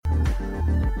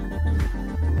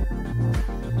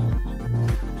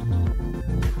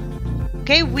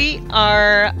Okay, we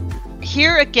are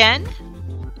here again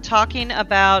talking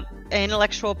about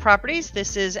intellectual properties.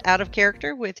 This is Out of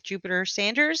Character with Jupiter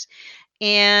Sanders.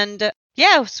 And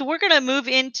so we're going to move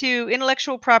into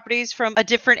intellectual properties from a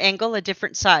different angle, a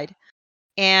different side.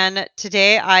 And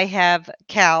today I have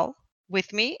Cal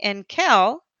with me, and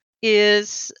Cal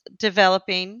is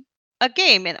developing a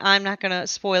game, and I'm not going to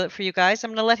spoil it for you guys. I'm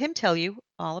going to let him tell you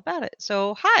all about it.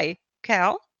 So, hi,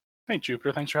 Cal. Hey,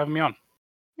 Jupiter. Thanks for having me on.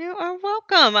 You are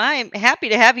welcome. I'm happy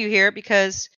to have you here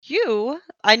because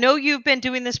I know you've been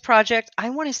doing this project, I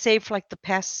want to say for like the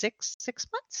past six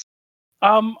months.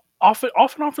 Off and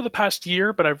on for the past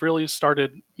year, but I've really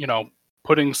started,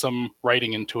 putting some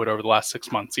writing into it over the last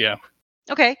 6 months. Yeah.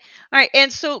 Okay. All right.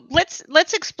 And so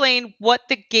let's explain what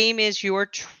the game is you're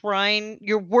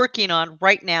working on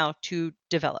right now to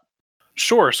develop.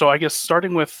 Sure. So I guess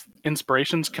starting with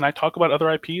inspirations, can I talk about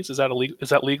other IPs? Is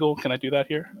that legal? Can I do that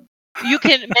here? You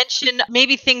can mention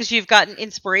maybe things you've gotten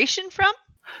inspiration from.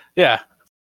 Yeah.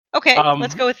 Okay,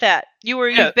 let's go with that.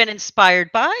 You've been inspired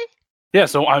by? Yeah,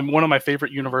 so one of my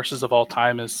favorite universes of all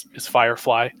time is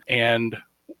Firefly, and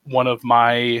one of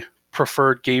my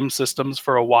preferred game systems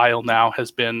for a while now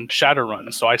has been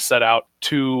Shadowrun. So I set out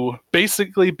to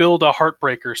basically build a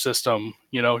Heartbreaker system,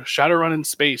 Shadowrun in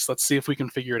space. Let's see if we can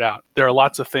figure it out. There are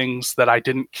lots of things that I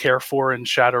didn't care for in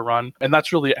Shadowrun, and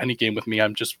that's really any game with me.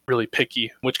 I'm just really picky,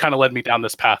 which kind of led me down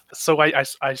this path. So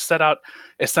I set out,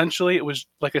 essentially, it was,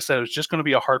 like I said, it was just going to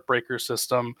be a Heartbreaker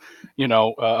system,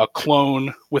 a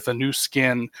clone with a new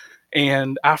skin.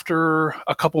 And after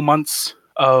a couple months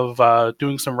of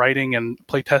doing some writing and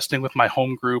playtesting with my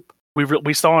home group,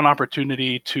 we saw an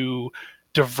opportunity to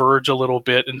diverge a little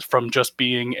bit from just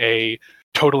being a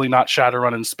totally not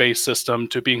Shadowrun in space system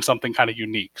to being something kind of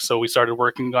unique. So we started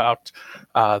working out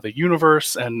the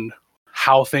universe and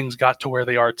how things got to where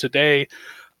they are today.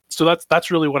 So that's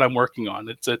really what I'm working on.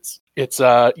 It's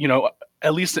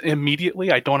at least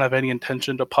immediately, I don't have any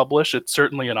intention to publish. It's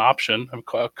certainly an option.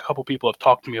 A couple people have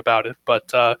talked to me about it, but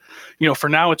for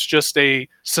now, it's just a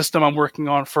system I'm working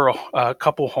on for a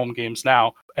couple home games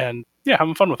now, and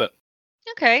having fun with it.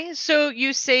 Okay, so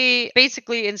you say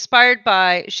basically inspired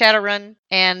by Shadowrun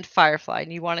and Firefly,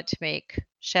 and you want it to make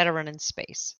Shadowrun in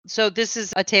space. So this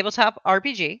is a tabletop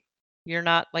RPG. You're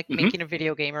not making a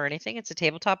video game or anything. It's a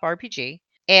tabletop RPG.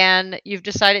 And you've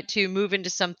decided to move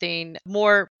into something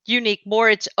more unique, more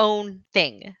its own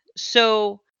thing.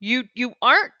 So you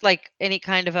aren't like any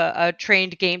kind of a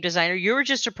trained game designer. You're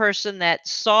just a person that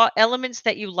saw elements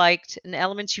that you liked and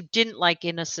elements you didn't like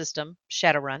in a system,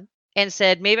 Shadowrun, and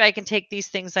said, maybe I can take these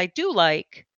things I do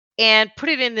like and put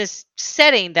it in this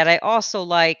setting that I also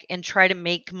like and try to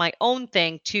make my own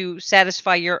thing to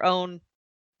satisfy your own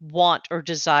want or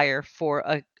desire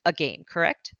for a game,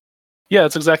 correct? Yeah,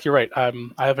 that's exactly right. I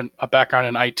have a background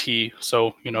in IT,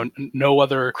 so no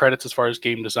other credits as far as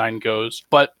game design goes.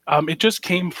 But it just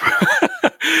came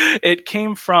it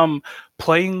came from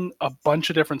playing a bunch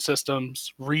of different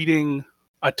systems, reading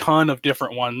a ton of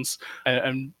different ones,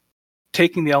 and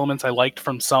taking the elements I liked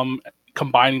from some,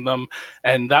 combining them,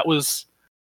 and that was.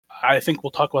 I think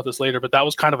we'll talk about this later, but that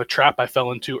was kind of a trap I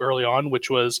fell into early on, which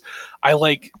was I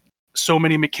like so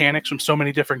many mechanics from so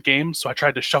many different games, so I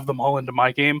tried to shove them all into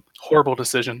my game. Horrible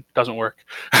decision. Doesn't work.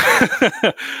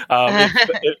 It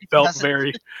felt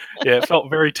it felt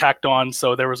very tacked on.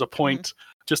 So there was a point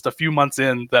just a few months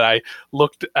in that I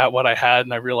looked at what I had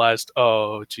and I realized,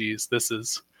 oh, geez, this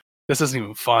isn't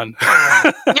even fun.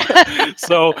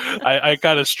 So I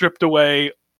kind of stripped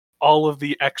away all of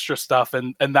the extra stuff,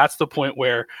 and that's the point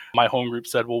where my home group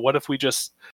said, well, what if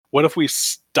we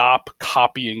stop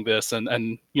copying this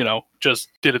and just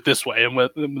did it this way?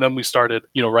 And then we started,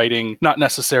 writing, not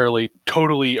necessarily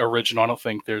totally original. I don't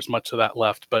think there's much of that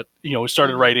left, but, we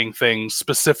started writing things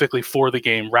specifically for the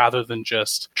game rather than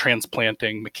just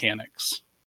transplanting mechanics.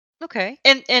 Okay.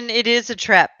 And it is a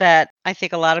trap that I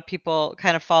think a lot of people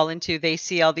kind of fall into. They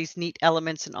see all these neat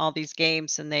elements in all these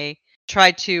games and they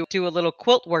try to do a little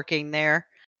quilt working there.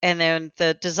 And then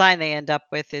the design they end up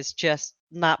with is just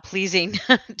not pleasing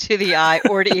to the eye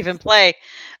or to even play.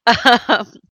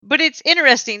 But it's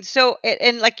interesting. So,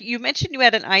 and like you mentioned, you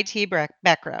had an IT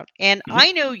background, and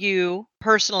I know you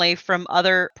personally from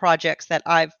other projects that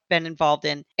I've been involved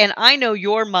in, and I know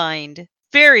your mind.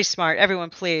 Very smart. Everyone,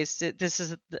 please.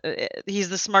 He's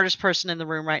the smartest person in the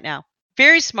room right now.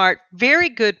 Very smart, very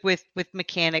good with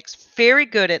mechanics, very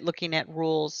good at looking at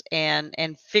rules and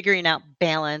figuring out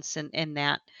balance and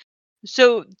that.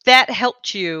 So that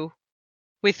helped you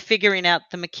with figuring out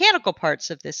the mechanical parts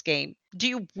of this game. Do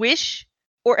you wish,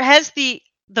 or has the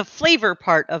flavor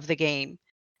part of the game,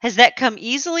 Has that come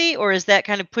easily, or is that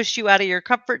kind of pushed you out of your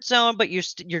comfort zone, but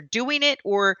you're doing it,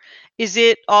 or is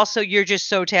it also you're just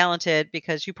so talented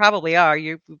because you probably are,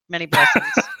 you many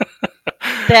blessings,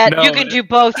 that you No, can do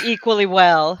both equally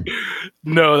well?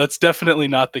 no, that's definitely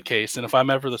not the case. And if I'm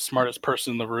ever the smartest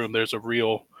person in the room, there's a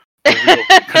real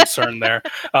concern there.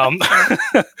 Um,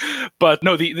 but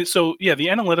no, so yeah, the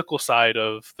analytical side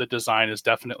of the design is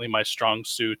definitely my strong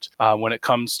suit when it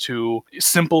comes to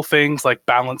simple things like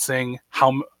balancing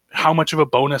how much of a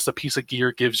bonus a piece of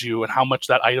gear gives you and how much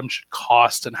that item should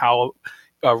cost and how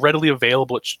readily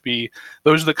available it should be.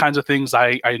 Those are the kinds of things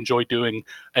I enjoy doing.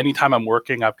 Anytime I'm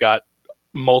working, I've got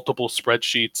multiple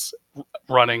spreadsheets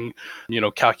running,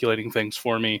 calculating things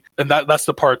for me. And that's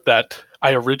the part that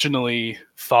I originally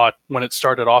thought when it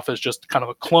started off as just kind of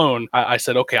a clone. I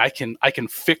said, okay, I can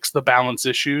fix the balance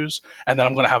issues, and then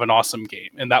I'm going to have an awesome game.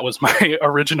 And that was my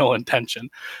original intention.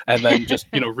 And then just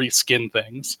reskin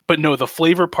things. But no, the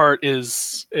flavor part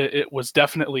it was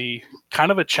definitely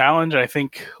kind of a challenge. And I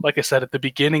think, like I said at the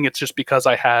beginning, it's just because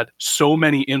I had so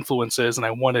many influences and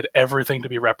I wanted everything to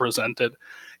be represented.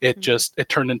 It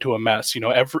turned into a mess.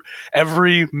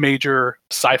 Every major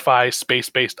sci-fi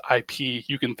space-based IP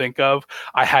you can think of,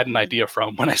 I had an idea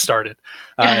from when I started,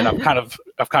 and I've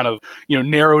kind of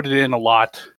narrowed it in a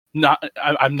lot.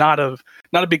 I'm not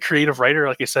a big creative writer.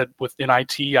 Like I said, within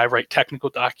IT, I write technical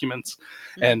documents,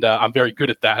 and I'm very good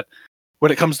at that.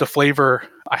 When it comes to flavor,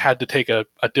 I had to take a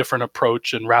different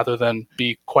approach, and rather than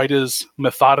be quite as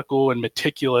methodical and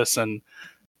meticulous, and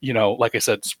like I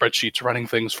said, spreadsheets running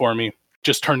things for me,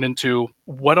 just turned into,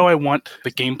 what do I want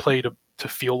the gameplay to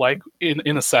feel like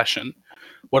in a session?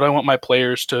 What do I want my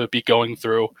players to be going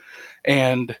through?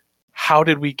 And how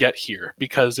did we get here?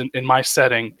 Because in my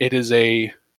setting, it is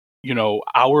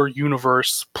our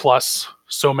universe plus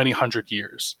so many 100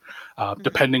 years.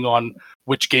 Depending on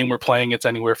which game we're playing, it's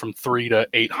anywhere from 3 to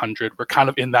 800. We're kind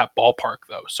of in that ballpark,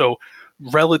 though. So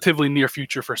relatively near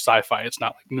future for sci-fi. It's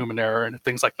not like Numenera and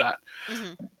things like that.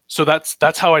 Mm-hmm. So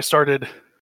that's how I started.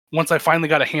 Once I finally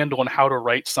got a handle on how to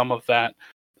write some of that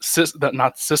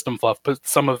not system fluff, but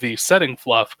some of the setting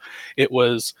fluff, it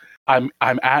was, I'm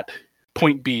at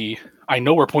point B. I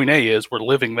know where point A is. We're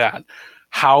living that.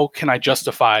 How can I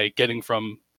justify getting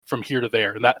from here to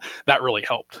there? And that really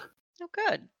helped. Oh,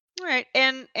 good. All right.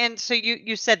 And so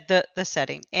you said the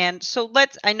setting. And so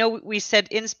I know we said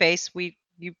in space,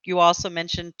 you also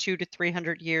mentioned 200 to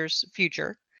 300 years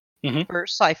future for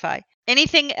sci-fi.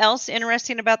 Anything else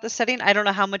interesting about the setting? I don't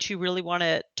know how much you really want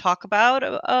to talk about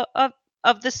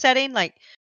of the setting. Like,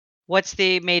 what's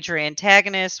the major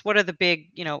antagonist? What are the big,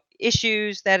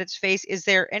 issues that it's faced? Is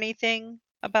there anything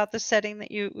about the setting that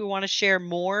you want to share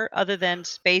more other than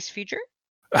space future?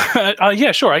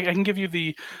 Yeah, sure. I can give you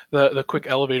the quick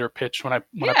elevator pitch. When I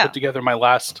put together my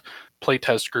last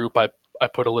playtest group, I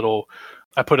put a little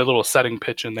setting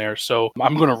pitch in there. So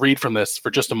I'm going to read from this for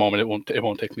just a moment. It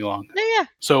won't take me long. Yeah.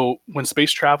 So when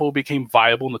space travel became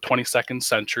viable in the 22nd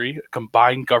century, a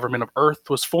combined government of Earth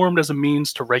was formed as a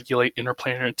means to regulate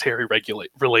interplanetary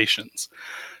relations.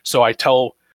 So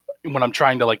when I'm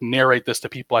trying to narrate this to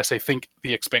people, I say, think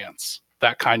The Expanse,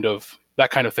 that kind of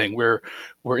thing. We're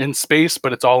in space,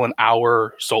 but it's all in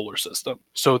our solar system.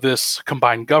 So this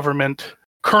combined government,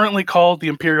 currently called the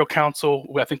Imperial Council,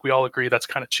 I think we all agree that's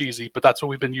kind of cheesy, but that's what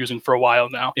we've been using for a while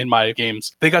now in my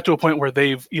games. They got to a point where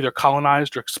they've either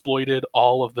colonized or exploited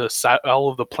all of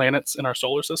the planets in our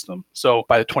solar system. So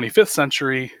by the 25th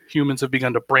century, humans have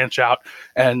begun to branch out,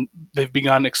 and they've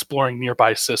begun exploring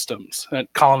nearby systems, and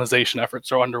colonization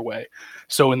efforts are underway.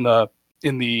 So in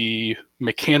the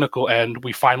mechanical end,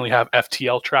 we finally have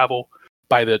FTL travel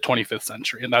by the 25th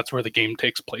century, and that's where the game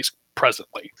takes place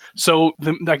presently. So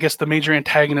I guess the major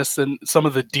antagonists and some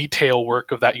of the detail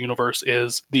work of that universe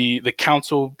is the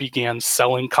council began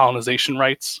selling colonization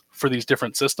rights for these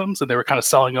different systems, and they were kind of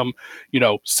selling them,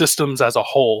 systems as a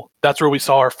whole. That's where we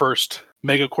saw our first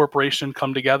mega corporation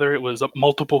come together. It was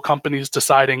multiple companies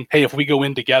deciding, hey, if we go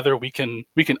in together, we can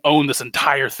own this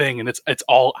entire thing, and it's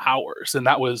all ours. And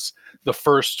that was the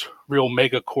first real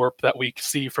mega corp that we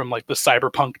see from the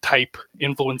cyberpunk type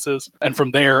influences. And from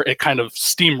there, it kind of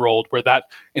steamrolled, where that,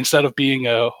 instead of being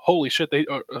a holy shit, they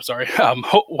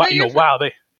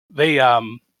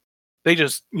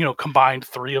just combined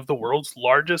 3 of the world's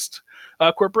largest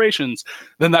corporations.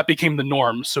 Then that became the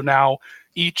norm. So now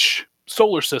each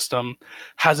solar system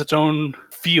has its own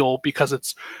feel because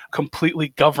it's completely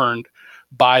governed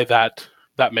by that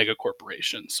mega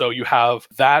corporation. So you have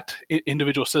that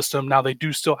individual system. Now they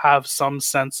do still have some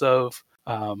sense of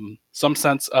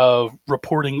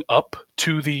reporting up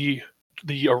to the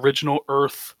original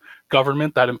Earth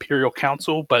government, that Imperial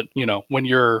Council, but when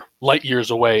you're light years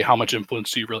away, how much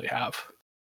influence do you really have?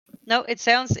 No, it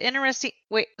sounds interesting.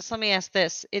 Wait, so let me ask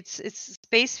this. It's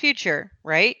space future,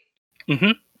 right?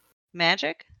 Mm-hmm.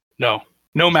 Magic? No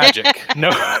magic.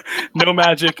 No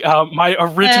magic.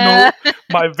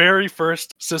 My very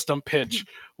first system pitch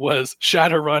was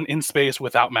Shadowrun in space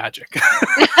without magic.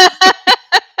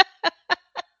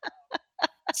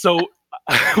 So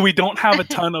we don't have a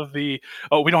ton of we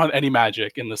don't have any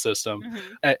magic in the system.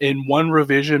 Mm-hmm. In one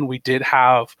revision, we did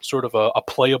have sort of a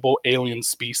playable alien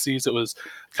species. It was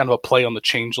kind of a play on the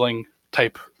changeling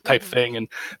type mm-hmm. thing, and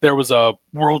there was a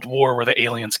world war where the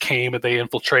aliens came and they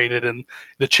infiltrated, and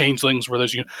the changelings were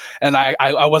those. And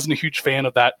I wasn't a huge fan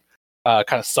of that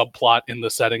kind of subplot in the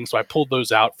setting, so I pulled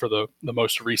those out for the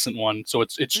most recent one. So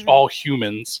it's mm-hmm. all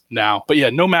humans now, but yeah,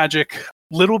 no magic.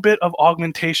 Little bit of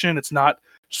augmentation. It's not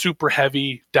super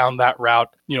heavy down that route.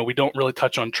 We don't really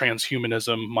touch on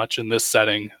transhumanism much in this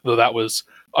setting, though that was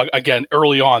again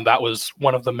early on. That was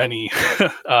one of the many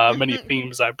many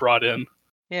themes I brought in.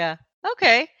 Yeah.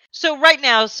 Okay. So right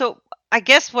now, I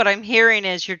guess what I'm hearing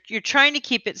is you're trying to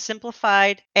keep it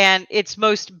simplified and its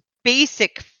most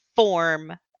basic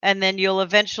form, and then you'll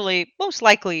eventually, most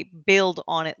likely, build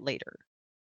on it later.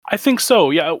 I think so.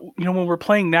 Yeah. When we're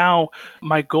playing now,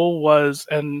 my goal was,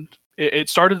 and it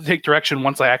started to take direction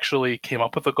once I actually came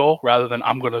up with a goal, rather than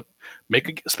I'm going to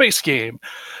make a space game.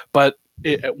 But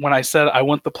when I said I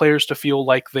want the players to feel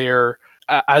like they're,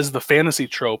 as the fantasy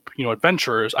trope,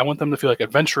 adventurers, I want them to feel like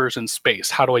adventurers in space.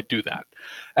 How do I do that?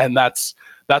 And that's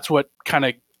what kind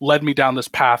of led me down this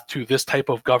path to this type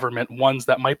of government, ones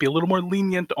that might be a little more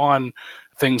lenient on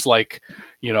things like,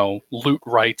 loot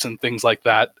rights and things like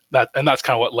that. And that's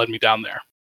kind of what led me down there.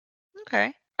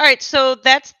 Okay. All right, so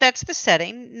that's the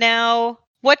setting. Now,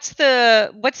 what's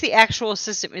the actual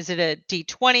system? Is it a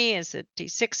D20? Is it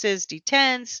D6s,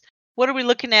 D10s? What are we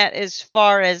looking at as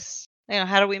far as,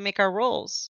 how do we make our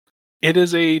rolls? It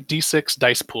is a D6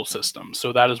 dice pool system.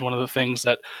 So that is one of the things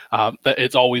that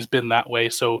it's always been that way.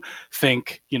 So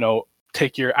think,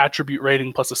 take your attribute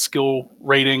rating plus a skill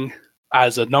rating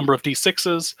as a number of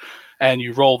D6s, and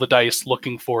you roll the dice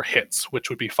looking for hits,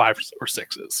 which would be 5s or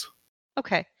 6s.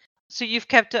 Okay. So you've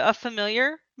kept a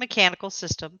familiar mechanical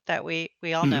system that we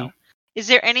all know. Mm-hmm. Is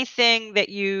there anything that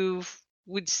you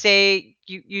would say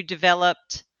you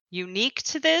developed unique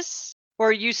to this? Or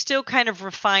are you still kind of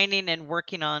refining and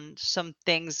working on some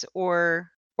things?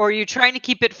 Or are you trying to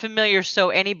keep it familiar so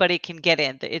anybody can get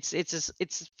in?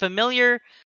 It's familiar,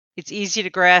 it's easy to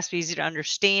grasp, easy to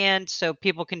understand, so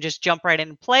people can just jump right in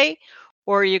and play?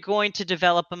 Or are you going to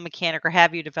develop a mechanic, or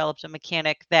have you developed a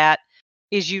mechanic that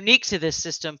is unique to this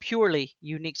system, purely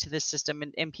unique to this system,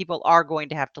 and people are going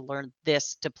to have to learn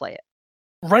this to play it?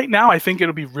 Right now, I think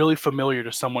it'll be really familiar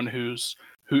to someone who's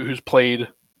played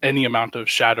any amount of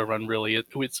Shadowrun. Really,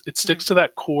 it sticks to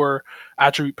that core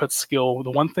attribute plus skill.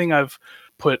 The one thing I've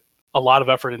put a lot of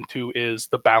effort into is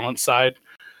the balance side,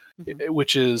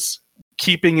 which is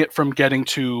keeping it from getting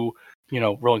to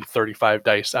rolling 35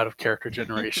 dice out of character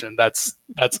generation. That's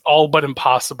all but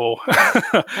impossible.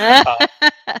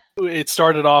 It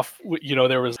started off,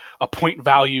 there was a point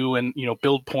value and,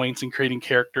 build points and creating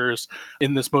characters.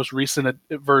 In this most recent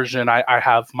version, I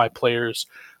have my players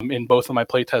in both of my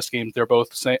playtest games.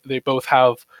 They both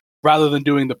have, rather than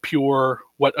doing the pure,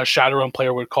 what a Shadowrun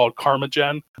player would call karma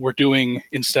gen, we're doing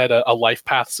instead a life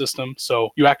path system. So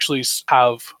you actually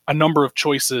have a number of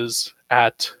choices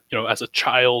at, as a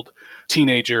child,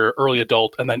 teenager, early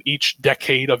adult, and then each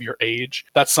decade of your age.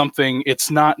 That's something, it's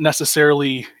not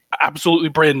necessarily absolutely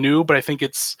brand new, but I think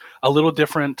it's a little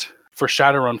different for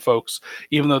Shadowrun folks.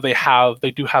 Even though they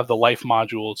do have the life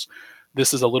modules,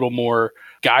 this is a little more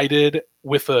guided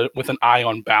with an eye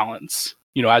on balance.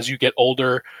 As you get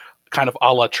older, kind of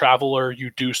a la Traveler,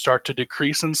 you do start to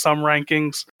decrease in some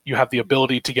rankings. You have the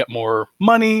ability to get more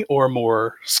money or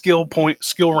more skill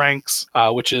ranks,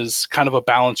 which is kind of a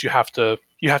balance you have to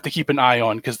keep an eye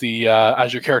on, because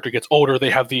as your character gets older, they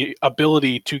have the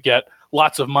ability to get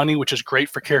lots of money, which is great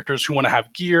for characters who want to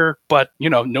have gear, but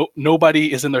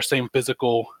nobody is in their same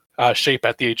physical shape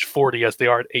at the age 40 as they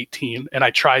are at 18. And I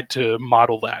tried to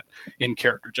model that in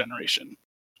character generation,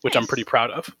 which I'm pretty proud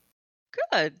of.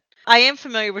 Good. I am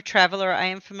familiar with Traveler. I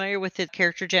am familiar with the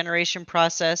character generation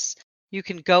process. You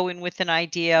can go in with an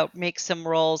idea, make some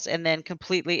rolls, and then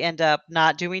completely end up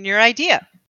not doing your idea.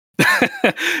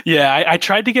 Yeah, I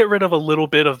tried to get rid of a little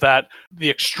bit of that,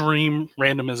 the extreme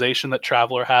randomization that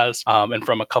Traveler has, and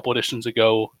from a couple editions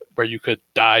ago where you could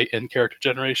die in character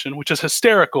generation, which is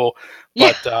hysterical,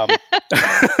 but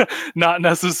not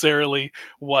necessarily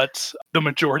what the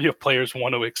majority of players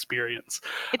want to experience.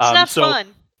 It's not fun.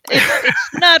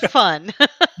 It's not fun.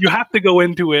 You have to go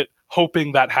into it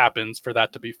hoping that happens for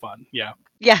that to be fun. Yeah.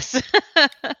 Yes.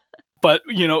 But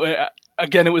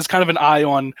again, it was kind of an eye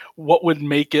on what would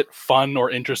make it fun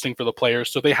or interesting for the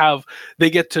players. So they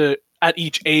get to, at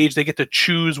each age, they get to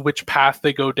choose which path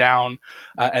they go down,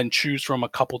 and choose from a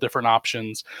couple different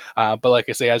options. But like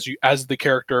I say, as the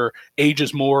character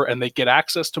ages more and they get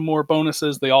access to more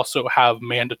bonuses, they also have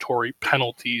mandatory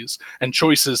penalties and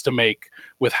choices to make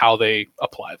with how they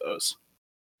apply those.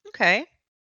 Okay.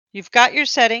 You've got your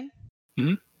setting.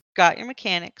 Mhm. Got your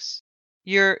mechanics.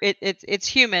 It's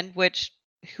human, which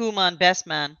human best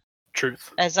man,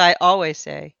 Truth. as I always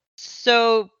say.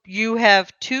 So you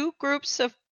have two groups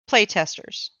of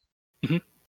playtesters. Mhm.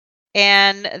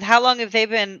 And how long have they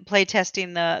been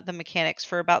playtesting the mechanics?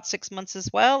 For about 6 months as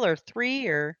well, or 3,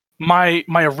 or? My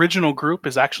original group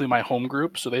is actually my home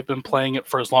group, so they've been playing it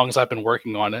for as long as I've been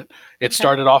working on it. It Okay.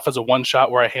 started off as a one shot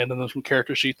where I handed them some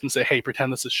character sheets and say, "Hey,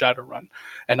 pretend this is Shadowrun,"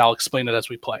 and I'll explain it as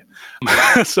we play.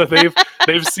 So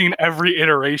they've seen every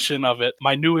iteration of it.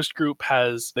 My newest group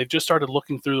they've just started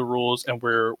looking through the rules, and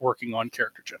we're working on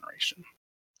character generation.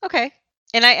 Okay.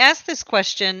 And I asked this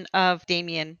question of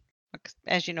Damien.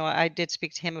 As you know, I did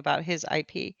speak to him about his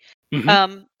IP.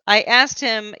 Mhm. I asked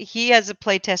him, he has a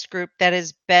playtest group that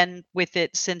has been with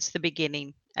it since the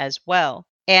beginning as well.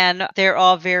 And they're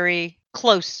all very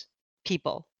close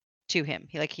people to him.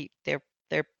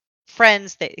 They're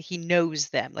friends, that he knows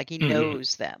them, like he Mhm.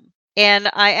 knows them. And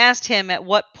I asked him, at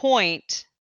what point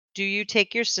do you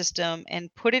take your system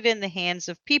and put it in the hands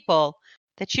of people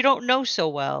that you don't know so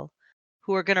well,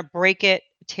 who are going to break it,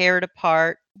 tear it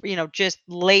apart, just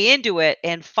lay into it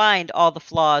and find all the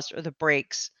flaws or the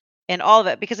breaks and all of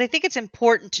it, because I think it's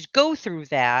important to go through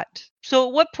that. So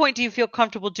at what point do you feel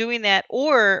comfortable doing that,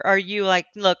 or are you like,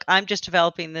 look, I'm just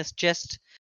developing this just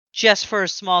for a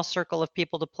small circle of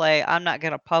people to play. I'm not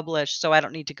going to publish, so I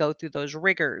don't need to go through those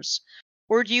rigors.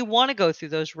 Or do you want to go through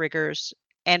those rigors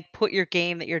and put your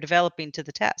game that you're developing to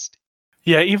the test?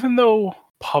 Yeah, even though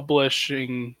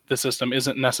publishing the system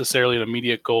isn't necessarily an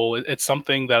immediate goal, it's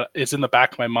something that is in the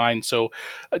back of my mind. So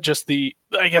just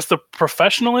I guess the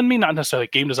professional in me, not necessarily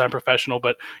game design professional,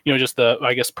 but just the,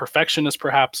 I guess, perfectionist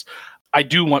perhaps. I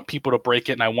do want people to break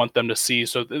it and I want them to see.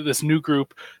 So this new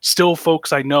group, still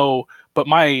folks I know, but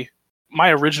my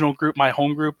original group, my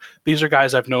home group, these are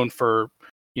guys I've known for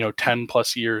 10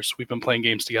 plus years. We've been playing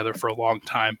games together for a long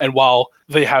time. And while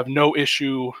they have no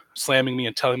issue slamming me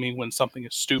and telling me when something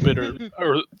is stupid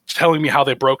or telling me how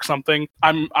they broke something,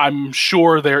 I'm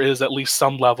sure there is at least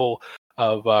some level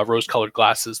of rose-colored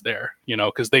glasses there,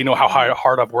 because they know how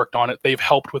hard I've worked on it. They've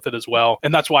helped with it as well,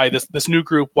 and that's why this new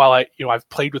group, while I've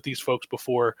played with these folks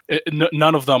before,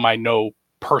 none of them I know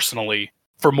personally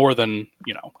for more than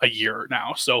a year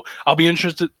now. So I'll be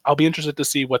interested to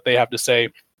see what they have to say.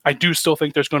 I do still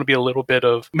think there's going to be a little bit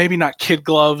of, maybe not kid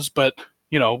gloves, but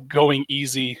going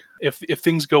easy. If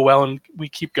things go well and we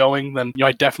keep going, then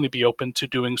I'd definitely be open to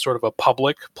doing sort of a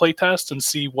public playtest and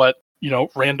see what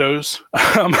randos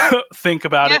think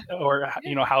about it, or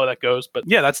how that goes. But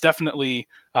yeah, that's definitely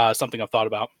something I've thought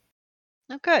about.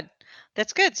 Oh, good.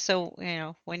 That's good. So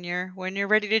when you're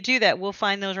ready to do that, we'll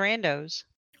find those randos.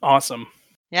 Awesome.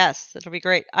 Yes, that'll be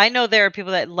great. I know there are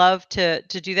people that love to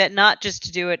do that, not just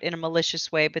to do it in a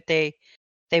malicious way, but they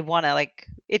want to, like,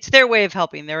 it's their way of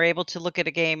helping. They're able to look at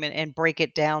a game and break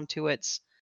it down to its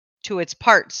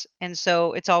parts, and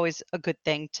so it's always a good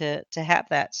thing to have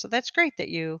that. So that's great that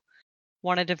you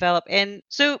want to develop. And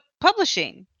so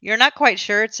publishing, you're not quite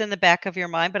sure, it's in the back of your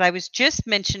mind, but I was just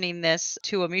mentioning this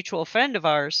to a mutual friend of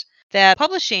ours, that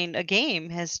publishing a game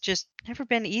has just never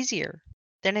been easier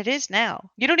than it is now.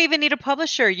 You don't even need a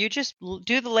publisher. You just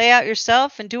do the layout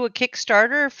yourself and do a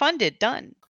Kickstarter, fund it,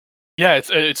 done. Yeah,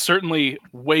 it's certainly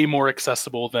way more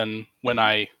accessible than when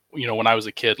I was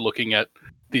a kid looking at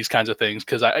these kinds of things,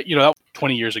 because I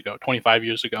 20 years ago, 25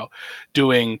 years ago,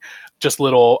 doing just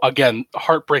little, again,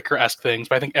 heartbreaker-esque things,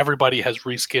 but I think everybody has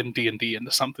reskinned D&D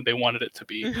into something they wanted it to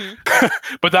be. Mm-hmm.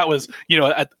 But that was,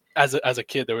 as a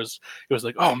kid, it was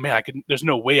like, oh man, there's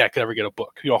no way I could ever get a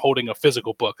book, holding a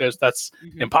physical book. That's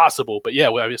impossible. But yeah,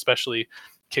 especially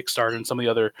Kickstarter and some of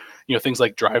the other, things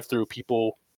like Drive-Thru,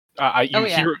 people,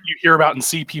 you hear about and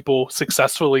see people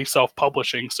successfully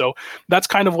self-publishing. So that's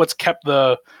kind of what's kept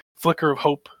the flicker of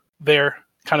hope there,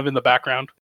 kind of in the background.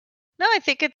 No, I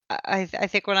think I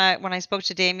think when I spoke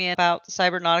to Damien about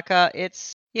Cybernautica,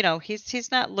 it's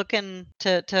he's not looking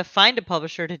to find a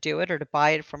publisher to do it or to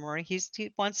buy it from her. He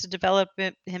wants to develop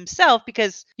it himself,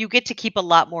 because you get to keep a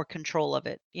lot more control of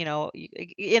it.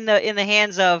 In the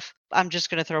hands of, I'm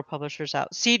just going to throw publishers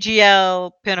out: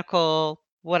 CGL, Pinnacle,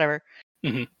 whatever.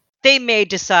 Mm-hmm. they may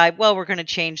decide, well, we're going to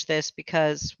change this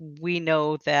because we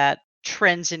know that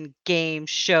trends in games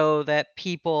show that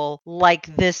people like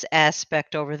this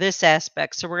aspect over this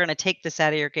aspect. So we're going to take this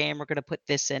out of your game. We're going to put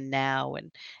this in now.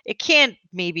 And it can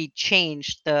maybe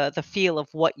change the feel of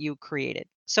what you created.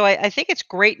 So I think it's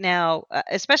great now,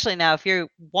 especially now, if you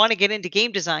want to get into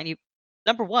game design,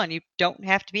 number one, you don't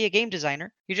have to be a game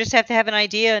designer. You just have to have an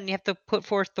idea and you have to put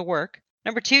forth the work.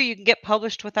 Number two, you can get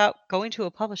published without going to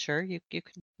a publisher. You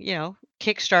can,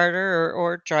 Kickstarter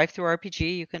or Drive Through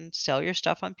RPG. You can sell your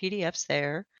stuff on PDFs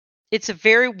there. It's a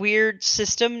very weird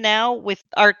system now with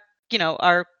our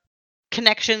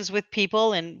connections with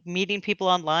people and meeting people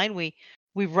online. We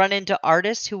run into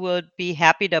artists who would be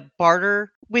happy to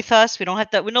barter with us. We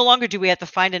no longer do we have to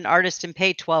find an artist and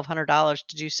pay $1,200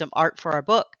 to do some art for our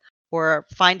book or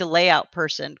find a layout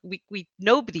person. We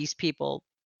know these people.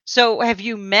 So have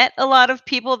you met a lot of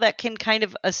people that can kind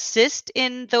of assist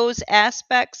in those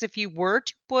aspects if you were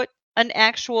to put an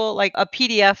actual, like a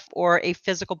PDF or a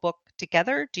physical book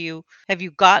together? Have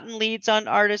you gotten leads on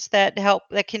artists that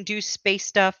can do space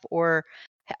stuff, or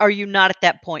are you not at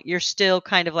that point? You're still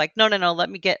kind of like, no, let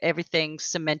me get everything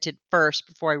cemented first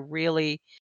before I really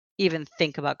even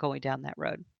think about going down that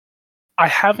road. I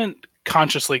haven't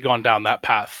consciously gone down that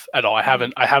path at all. I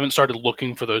haven't started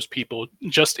looking for those people.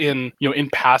 Just in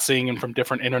passing and from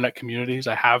different internet communities,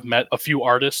 I have met a few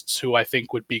artists who I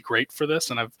think would be great for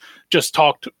this, and I've just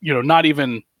talked, not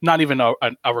even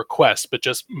a request, but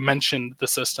just mentioned the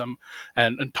system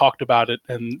and talked about it,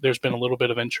 and there's been a little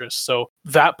bit of interest. So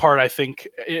that part, I think,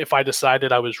 if I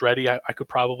decided I was ready, I could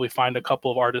probably find a couple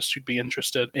of artists who'd be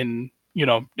interested in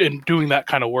doing that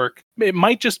kind of work. It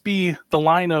might just be the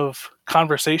line of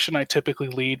conversation I typically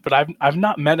lead, but I've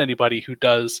not met anybody who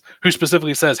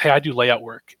specifically says, "Hey, I do layout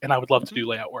work, and I would love to do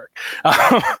layout work."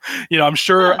 I'm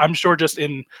sure just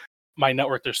in my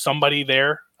network there's somebody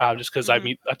there, just because I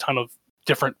meet a ton of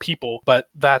different people, but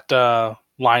that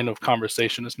line of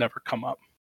conversation has never come up.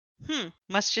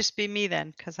 Must just be me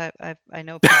then, because I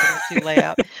know people that do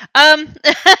layout.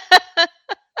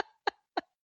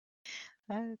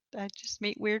 I just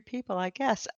meet weird people, I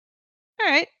guess. All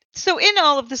right. So in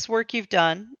all of this work you've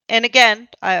done, and again,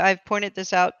 I've pointed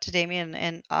this out to Damien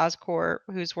and Oscor,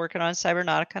 who's working on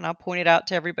Cybernautica, and I'll point it out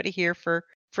to everybody here for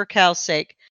Cal's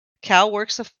sake. Cal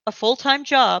works a full-time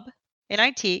job in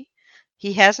IT.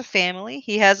 He has a family.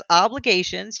 He has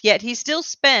obligations, yet he still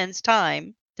spends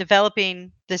time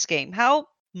developing this game. How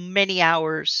many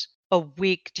hours a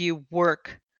week do you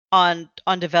work on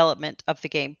development of the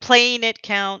game? Playing it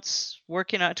counts,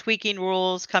 working on tweaking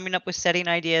rules, coming up with setting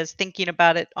ideas, thinking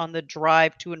about it on the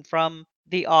drive to and from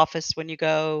the office when you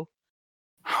go.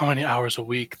 How many hours a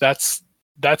week? That's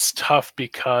tough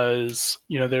because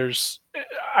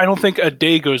I don't think a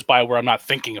day goes by where I'm not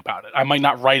thinking about it. I might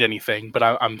not write anything, but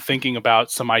I'm thinking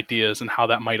about some ideas and how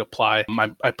that might apply.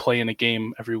 I play in a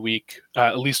game every week,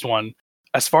 at least one.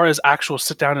 As far as actual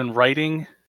sit down and writing,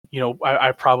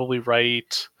 I probably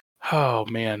write,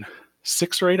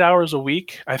 6 or 8 hours a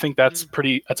week. I think that's a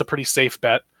pretty safe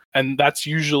bet. And that's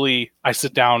usually I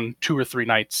sit down 2 or 3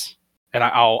 nights and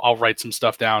I'll write some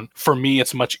stuff down. For me,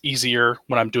 it's much easier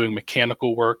when I'm doing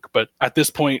mechanical work. But at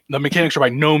this point, the mechanics are by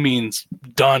no means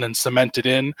done and cemented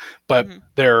in, but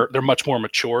they're much more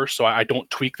mature. So I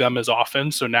don't tweak them as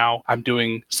often. So now I'm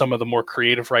doing some of the more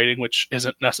creative writing, which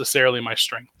isn't necessarily my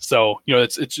strength. So,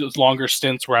 it's just longer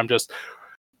stints where I'm just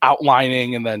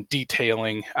outlining and then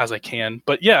detailing as I can.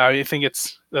 But yeah, I think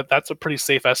that's a pretty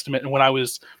safe estimate. And when I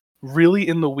was really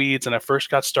in the weeds and I first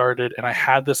got started and I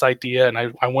had this idea and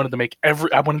I wanted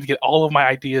to get all of my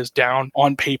ideas down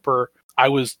on paper, I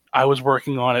was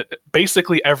working on it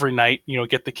basically every night,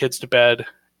 get the kids to bed,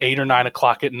 8 or 9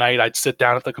 o'clock at night. I'd sit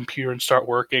down at the computer and start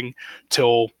working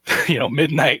till,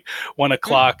 midnight, 1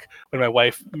 o'clock when my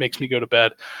wife makes me go to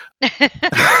bed.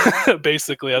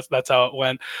 Basically, that's how it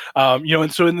went.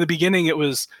 And so in the beginning, it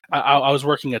was I was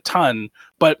working a ton,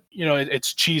 but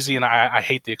it's cheesy and I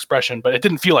hate the expression, but it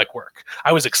didn't feel like work.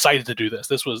 I was excited to do this.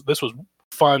 This was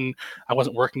fun. I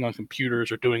wasn't working on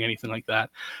computers or doing anything like that,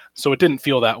 so it didn't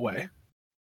feel that way.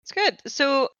 It's good.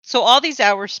 So all these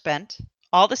hours spent,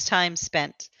 all this time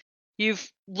spent,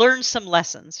 you've learned some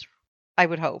lessons, I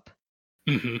would hope.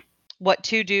 Mm-hmm. What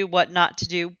to do, what not to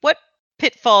do. What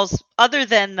pitfalls, other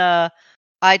than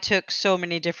I took so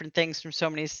many different things from so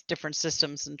many different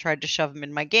systems and tried to shove them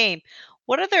in my game,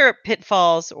 what other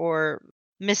pitfalls or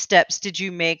missteps did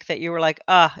you make that you were like,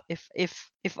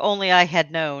 if only I had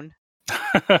known?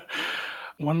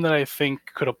 one that I think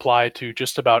could apply to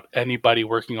just about anybody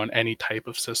working on any type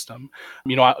of system.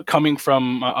 Coming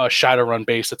from a Shadowrun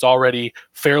base, it's already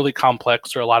fairly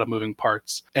complex. There are a lot of moving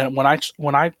parts. And when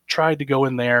I tried to go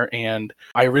in there, and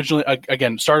I originally,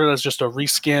 again, started as just a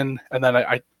reskin, and then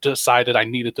I decided I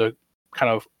needed to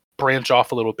kind of branch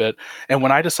off a little bit. And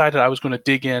when I decided I was going to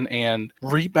dig in and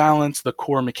rebalance the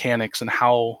core mechanics and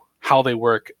how they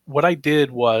work, what I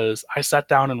did was I sat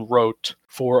down and wrote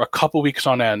for a couple weeks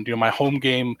on end. My home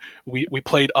game, we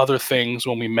played other things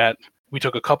when we met. We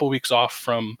took a couple weeks off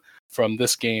from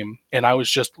this game, and I was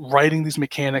just writing these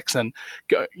mechanics and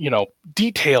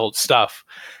detailed stuff.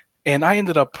 And I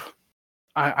ended up,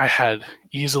 I had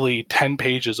easily 10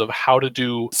 pages of how to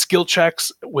do skill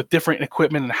checks with different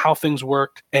equipment and how things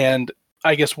worked. And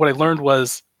I guess what I learned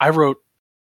was I wrote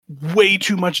way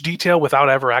too much detail without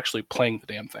ever actually playing the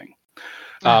damn thing.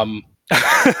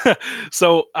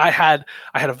 So I had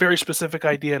a very specific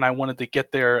idea, and I wanted to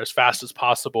get there as fast as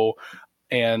possible.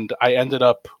 And I ended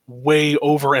up way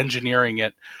over engineering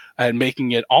it and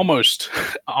making it almost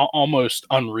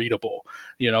unreadable,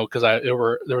 because there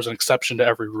was an exception to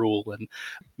every rule, and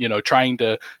trying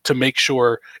to make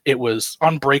sure it was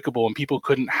unbreakable and people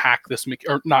couldn't hack this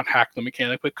or not hack the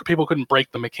mechanic, but people couldn't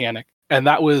break the mechanic. And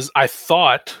that was, I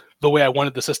thought, the way I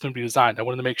wanted the system to be designed. I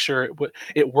wanted to make sure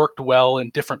it worked well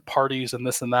in different parties and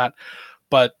this and that.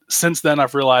 But since then,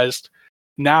 I've realized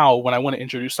now when I want to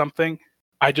introduce something,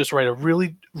 I just write a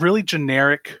really, really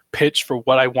generic pitch for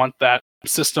what I want that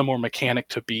system or mechanic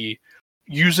to be,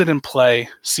 use it in play,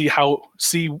 see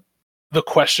the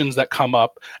questions that come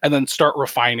up, and then start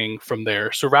refining from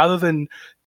there. So rather than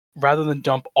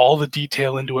dump all the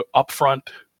detail into it upfront,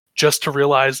 just to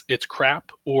realize it's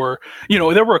crap, or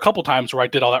there were a couple times where I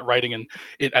did all that writing and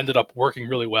it ended up working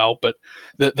really well, but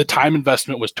the time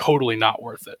investment was totally not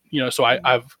worth it. So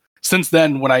I've since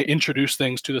then, when I introduce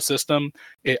things to the system,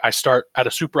 I start at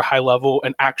a super high level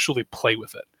and actually play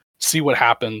with it, see what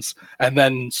happens, and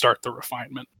then start the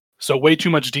refinement. So way too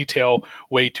much detail,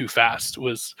 way too fast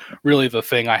was really the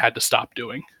thing I had to stop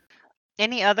doing.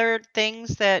 Any other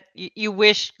things that you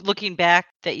wish, looking back,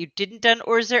 that you didn't done,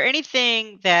 or is there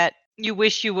anything that you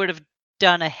wish you would have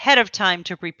done ahead of time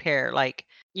to prepare? Like,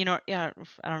 I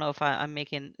don't know if I'm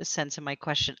making sense in my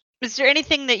question. Is there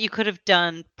anything that you could have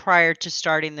done prior to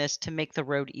starting this to make the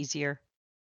road easier?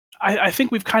 I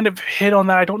think we've kind of hit on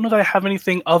that. I don't know that I have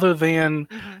anything other than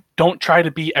don't try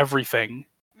to be everything.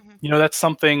 That's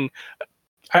something.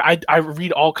 I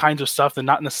read all kinds of stuff, and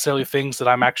not necessarily things that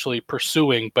I'm actually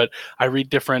pursuing, but I read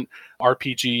different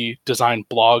RPG design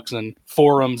blogs and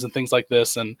forums and things like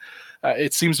this, and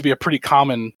it seems to be a pretty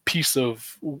common piece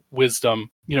of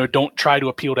wisdom. Don't try to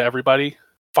appeal to everybody.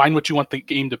 Find what you want the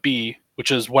game to be,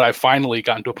 which is what I've finally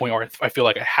gotten to a point where I feel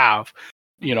like I have,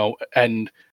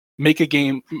 and make a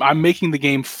game. I'm making the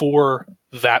game for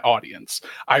that audience.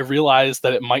 I realize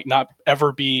that it might not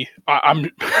ever be,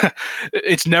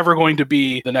 it's never going to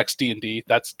be the next D&D.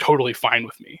 That's totally fine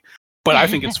with me, but I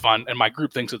think it's fun and my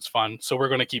group thinks it's fun. So we're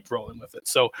going to keep rolling with it.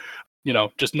 So,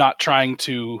 just not trying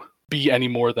to be any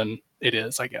more than it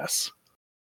is, I guess.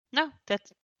 No,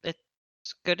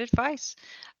 it's good advice.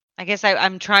 I guess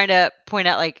I'm trying to point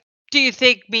out, like, do you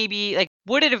think maybe, like,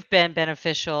 would it have been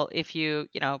beneficial if you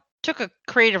took a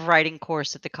creative writing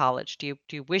course at the college? Do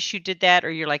you wish you did that,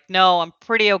 or you're like, no, I'm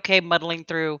pretty okay muddling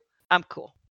through, I'm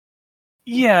cool?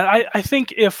 Yeah, I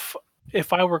think if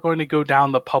I were going to go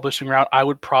down the publishing route, I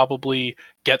would probably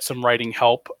get some writing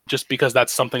help, just because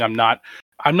that's something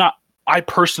I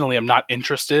personally am not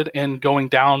interested in going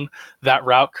down that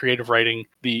route. Creative writing,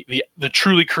 the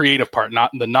truly creative part, not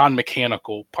the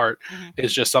non-mechanical part,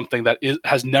 is just something that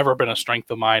has never been a strength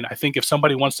of mine. I think if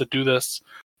somebody wants to do this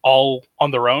all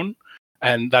on their own,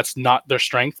 and that's not their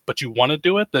strength, but you want to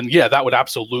do it, then yeah, that would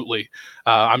absolutely,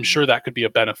 I'm sure that could be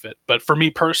a benefit. But for me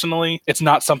personally, it's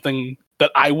not something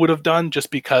that I would have done,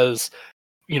 just because,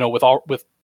 with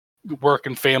work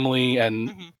and family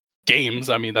and games,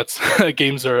 I mean, that's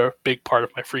games are a big part of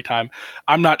my free time.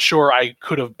 I'm not sure I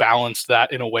could have balanced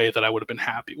that in a way that I would have been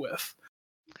happy with.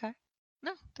 Okay.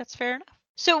 No, that's fair enough.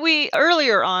 So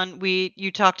earlier on,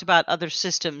 you talked about other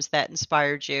systems that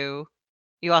inspired you.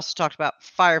 You also talked about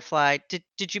Firefly.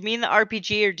 Did you mean the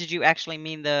RPG, or did you actually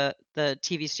mean the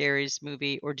TV series,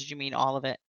 movie, or did you mean all of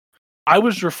it? I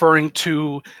was referring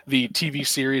to the TV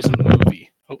series and the movie.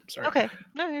 Oh, sorry. Okay.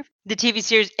 No, the TV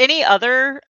series. Any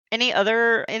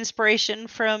other inspiration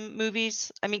from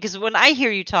movies? I mean, because when I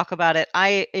hear you talk about it,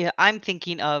 I'm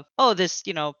thinking of, this,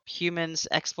 humans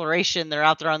exploration. They're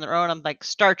out there on their own. I'm like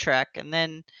Star Trek, and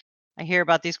then I hear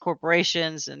about these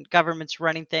corporations and governments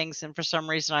running things, and for some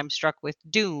reason I'm struck with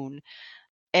Dune.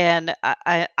 And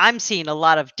I'm seeing a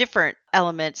lot of different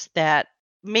elements that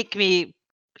make me,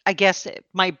 I guess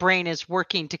my brain is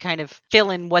working to kind of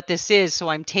fill in what this is. So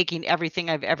I'm taking everything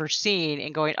I've ever seen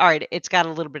and going, all right, it's got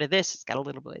a little bit of this, it's got a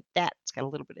little bit of that, it's got a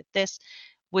little bit of this.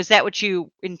 Was that what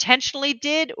you intentionally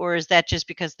did, or is that just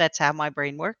because that's how my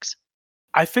brain works?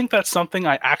 I think that's something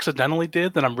I accidentally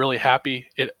did that I'm really happy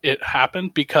it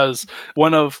happened, because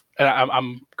one of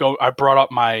and I brought up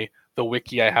the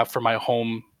wiki I have for my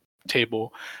home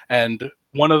table, and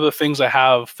one of the things I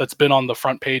have that's been on the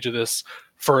front page of this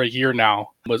for a year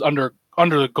now was under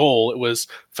the goal. It was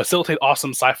facilitate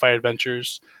awesome sci-fi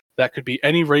adventures that could be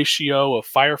any ratio of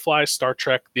Firefly, Star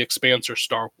Trek, The Expanse, or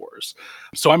Star Wars.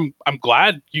 So I'm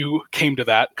glad you came to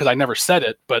that, because I never said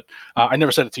it, but I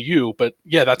never said it to you. But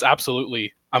yeah, that's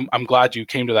absolutely. I'm glad you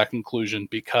came to that conclusion,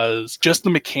 because just the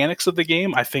mechanics of the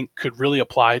game, I think, could really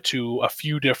apply to a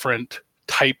few different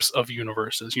types of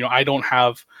universes. I don't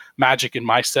have magic in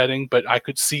my setting, but I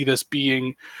could see this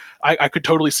being, I could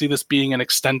totally see this being an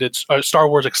extended Star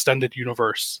Wars extended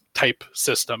universe type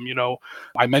system.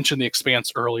 I mentioned The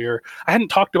Expanse earlier. I hadn't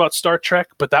talked about Star Trek,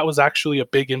 but that was actually a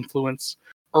big influence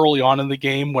early on in the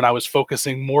game when I was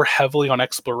focusing more heavily on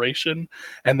exploration,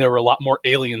 and there were a lot more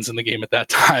aliens in the game at that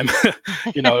time.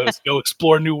 It was go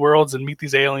explore new worlds and meet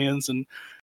these aliens, and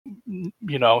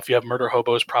if you have murder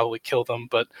hobos, probably kill them,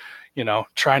 but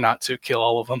try not to kill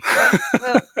all of them.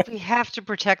 Well, we have to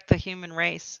protect the human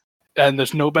race. And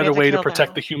there's no better way to protect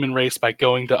them. the human race by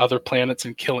going to other planets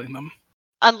and killing them.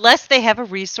 Unless they have a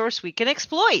resource we can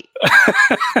exploit.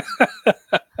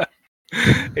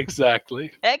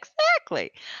 Exactly.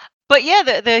 But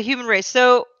yeah, the human race.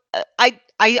 So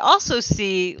I also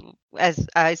see, as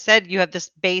I said, you have this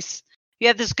base, you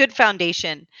have this good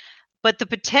foundation, but the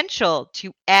potential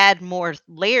to add more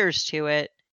layers to it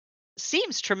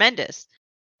seems tremendous.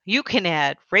 You can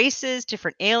add races,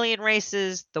 different alien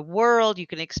races, the world. You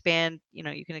can expand, you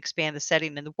can expand the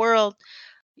setting in the world.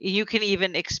 You can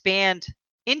even expand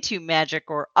into magic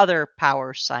or other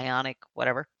powers, psionic,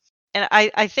 whatever. And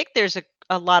I think there's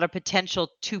a lot of potential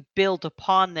to build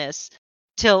upon this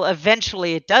till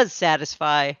eventually it does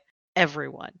satisfy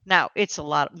everyone. Now, it's a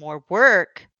lot more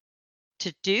work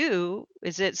to do.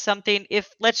 Is it something,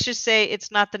 if let's just say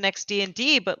it's not the next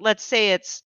D&D, but let's say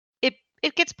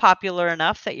it gets popular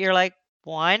enough that you're like,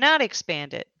 why not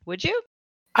expand it? Would you?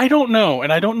 I don't know,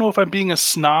 and I don't know if I'm being a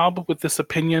snob with this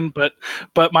opinion, but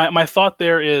my thought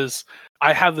there is,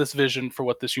 I have this vision for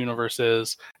what this universe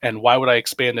is, and why would I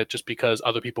expand it just because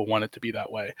other people want it to be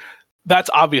that way? That's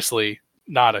obviously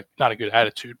not a good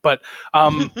attitude, but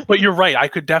you're right. I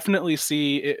could definitely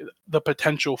see the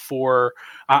potential for.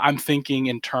 I'm thinking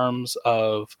in terms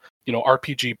of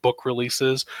RPG book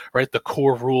releases, right? The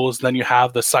core rules. Then you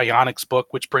have the psionics book,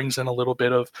 which brings in a little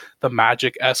bit of the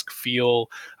magic-esque feel.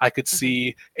 I could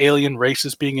see alien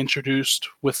races being introduced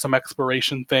with some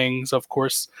exploration things. Of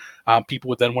course, people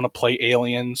would then want to play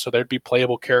aliens, so there'd be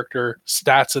playable character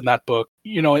stats in that book.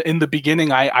 In the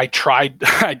beginning, I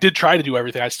did try to do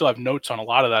everything. I still have notes on a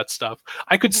lot of that stuff.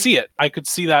 I could see it. I could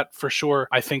see that for sure.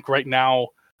 I think right now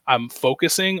I'm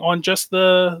focusing on just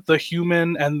the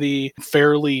human and the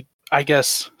fairly, I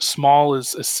guess, small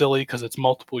is silly because it's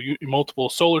multiple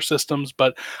solar systems,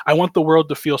 but I want the world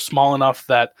to feel small enough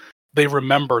that they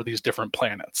remember these different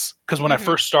planets. Because when I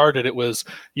first started, it was,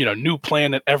 new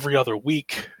planet every other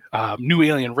week, new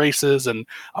alien races, and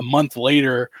a month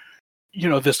later,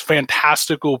 this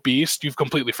fantastical beast you've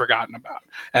completely forgotten about.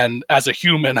 And as a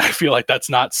human, I feel like that's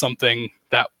not something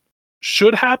that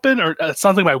should happen, or it's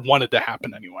something I wanted to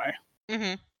happen anyway.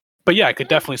 But yeah, I could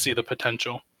definitely see the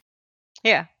potential.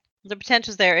 Yeah, the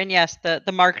potential's there, and yes, the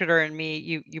marketer in me,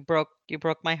 you broke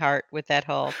my heart with that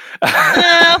whole.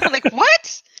 I'm like,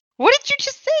 what? What did you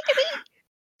just say to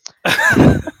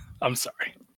me? I'm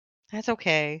sorry. That's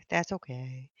okay.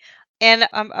 And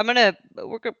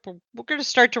we're gonna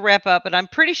start to wrap up, and I'm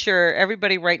pretty sure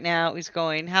everybody right now is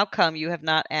going, how come you have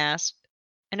not asked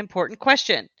an important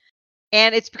question?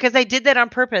 And it's because I did that on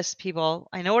purpose, people.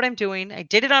 I know what I'm doing. I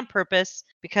did it on purpose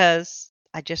because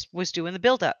I just was doing the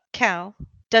build-up. Cal,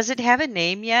 does it have a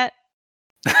name yet?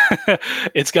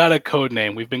 It's got a code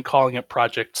name. We've been calling it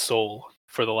Project Soul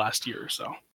for the last year or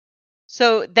so.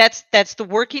 So that's the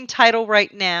working title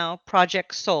right now,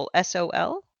 Project Soul,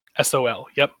 SOL? SOL,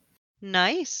 yep.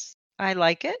 Nice. I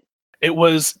like it. It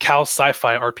was Cal's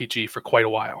sci-fi RPG for quite a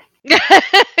while. Cal's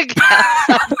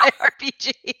sci-fi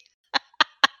RPG.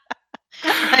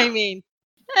 I mean,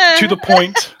 to the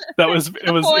point. It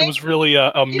was really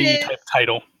a me type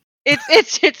title.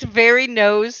 It's very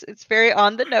nose. It's very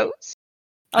on the nose.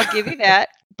 I'll give you that.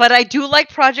 But I do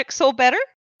like Project Soul better.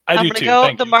 I I'm do gonna too. go.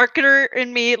 Thank The you. marketer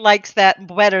in me likes that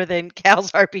better than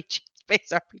Cal's RPG,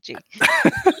 Space RPG.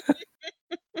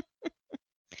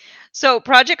 So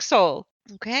Project Soul.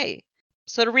 Okay.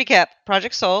 So to recap,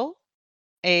 Project Soul,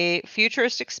 a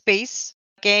futuristic space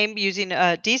game using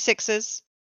D6s.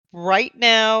 Right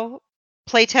now,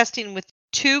 playtesting with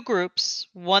two groups,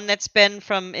 one that's been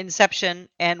from inception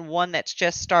and one that's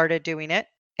just started doing it,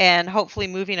 and hopefully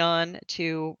moving on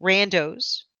to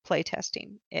randos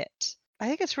playtesting it. I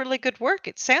think it's really good work.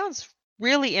 It sounds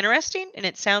really interesting and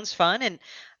it sounds fun, and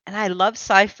I love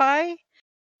sci-fi.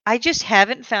 I just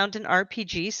haven't found an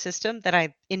RPG system that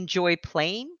I enjoy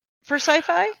playing for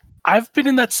sci-fi. I've been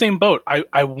in that same boat.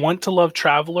 I want to love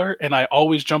Traveler, and I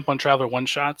always jump on Traveler one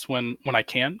shots when I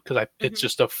can because it's Mhm.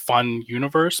 just a fun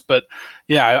universe. But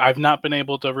yeah, I've not been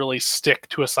able to really stick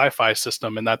to a sci-fi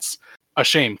system, and that's a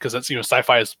shame because it's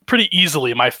sci-fi is pretty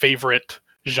easily my favorite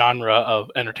genre of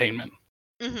entertainment.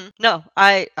 No,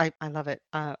 I love it.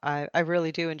 I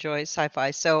really do enjoy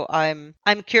sci-fi. So I'm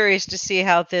curious to see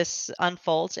how this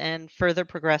unfolds and further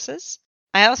progresses.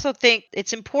 I also think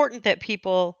it's important that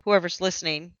people, whoever's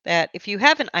listening, that if you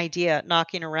have an idea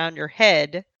knocking around your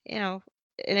head, and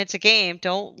it's a game,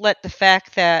 don't let the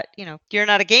fact that, you're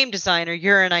not a game designer,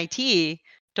 you're an IT,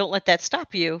 don't let that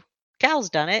stop you. Cal's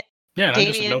done it. Yeah, and I'm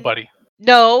just a Damien, nobody.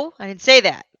 no, I didn't say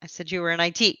that. I said you were an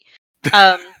IT.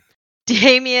 Um,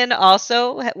 Damien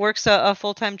also works a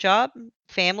full-time job,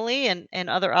 family, and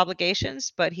other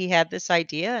obligations, but he had this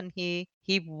idea and he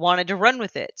wanted to run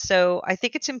with it. So I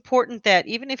think it's important that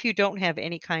even if you don't have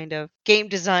any kind of game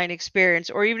design experience,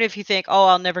 or even if you think, oh,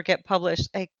 I'll never get published,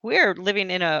 like we're living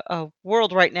in a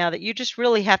world right now that you just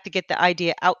really have to get the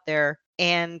idea out there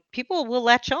and people will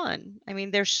latch on. I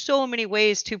mean, there's so many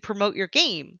ways to promote your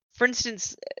game. For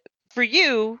instance, for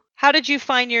you, how did you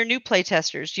find your new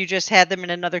playtesters? You just had them in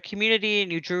another community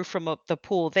and you drew from the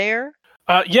pool there?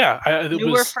 Yeah,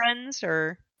 Newer friends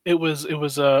or? it was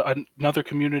another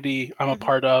community I'm a Mhm.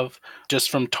 part of. Just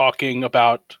from talking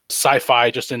about sci-fi,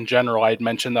 just in general, I had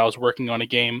mentioned that I was working on a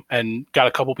game and got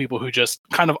a couple people who just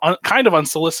kind of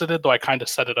unsolicited, though I kind of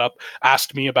set it up,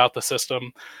 asked me about the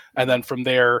system, and then from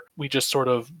there we just sort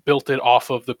of built it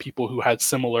off of the people who had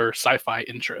similar sci-fi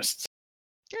interests.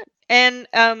 Good. And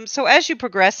so as you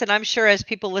progress, and I'm sure as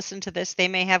people listen to this, they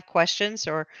may have questions,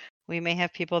 or we may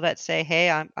have people that say,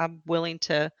 "Hey, I'm willing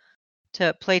to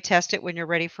play test it when you're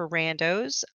ready for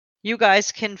randos." You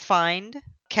guys can find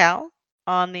Cal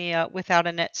on the Without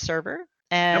a Net server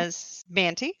Yep. as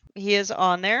Manti. He is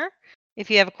on there. If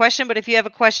you have a question, but if you have a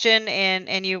question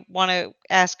and you want to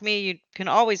ask me, you can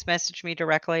always message me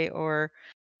directly, or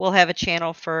we'll have a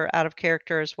channel for Out of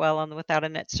Character as well on the Without a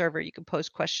Net server. You can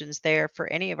post questions there for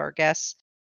any of our guests,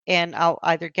 and I'll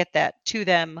either get that to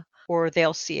them or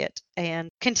they'll see it and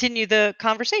continue the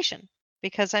conversation,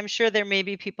 because I'm sure there may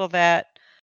be people that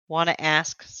want to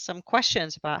ask some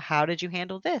questions about how did you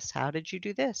handle this? How did you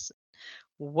do this?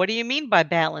 What do you mean by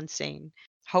balancing?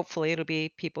 Hopefully, it'll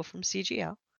be people from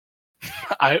CGL.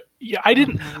 I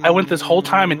didn't. I went this whole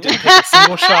time and didn't take a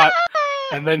single shot,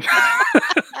 and then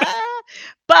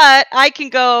But I can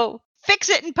go fix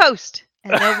it in post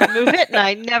and they'll remove it, and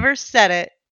I never said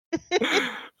it.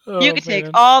 You oh can take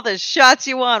man. all the shots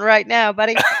you want right now,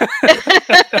 buddy.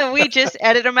 We just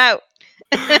edit them out.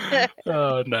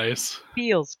 Oh, nice.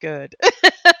 Feels good.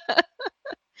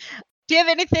 Do you have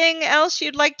anything else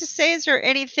you'd like to say? Is there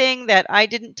anything that I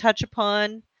didn't touch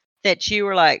upon that you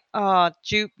were like, oh,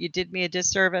 Jupe, you did me a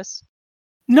disservice?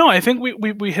 No, I think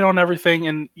we hit on everything,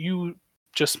 and you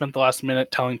just spent the last minute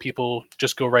telling people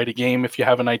just go write a game if you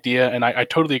have an idea, and I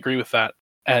totally agree with that.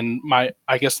 And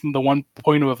I guess the one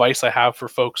point of advice I have for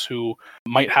folks who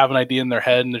might have an idea in their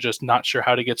head and they're just not sure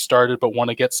how to get started but want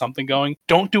to get something going,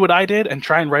 don't do what I did and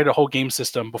try and write a whole game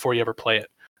system before you ever play it.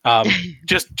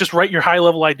 Just write your high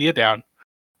level idea down,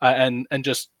 and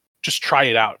just try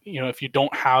it out. If you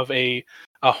don't have a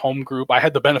home group, I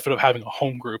had the benefit of having a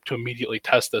home group to immediately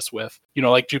test this with.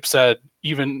 Like Jupe said,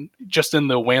 even just in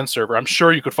the WAN server, I'm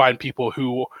sure you could find people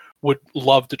who would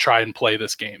love to try and play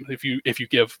this game if you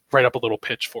write up a little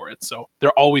pitch for it. So there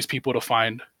are always people to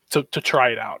find to try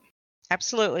it out.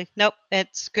 Absolutely. Nope,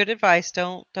 it's good advice.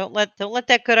 Don't let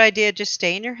that good idea just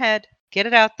stay in your head. Get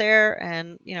it out there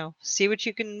and, see what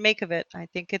you can make of it. I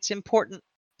think it's important.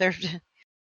 There's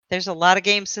there's a lot of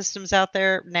game systems out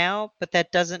there now, but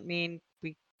that doesn't mean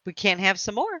we can't have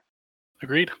some more.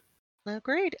 Agreed.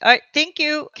 Agreed. All right. Thank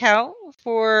you, Cal,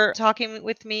 for talking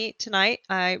with me tonight.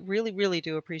 I really, really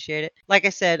do appreciate it. Like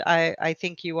I said, I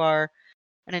think you are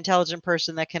an intelligent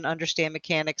person that can understand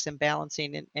mechanics and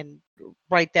balancing and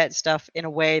write that stuff in a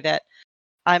way that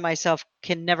I myself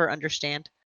can never understand.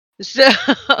 So,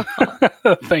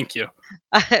 Thank you.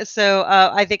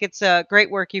 I think it's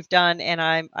great work you've done, and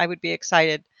I would be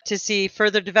excited to see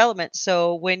further development.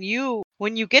 So when you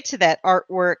get to that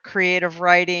artwork, creative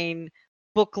writing,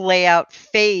 book layout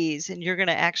phase, and you're going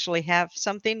to actually have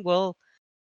something, we'll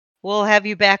have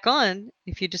you back on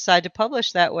if you decide to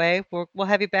publish that way. We'll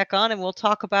have you back on, and we'll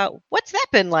talk about what's that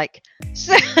been like.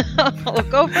 So we'll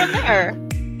go from there.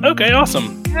 Okay,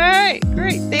 awesome. All right,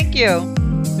 great. Thank you.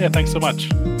 Yeah, thanks so much.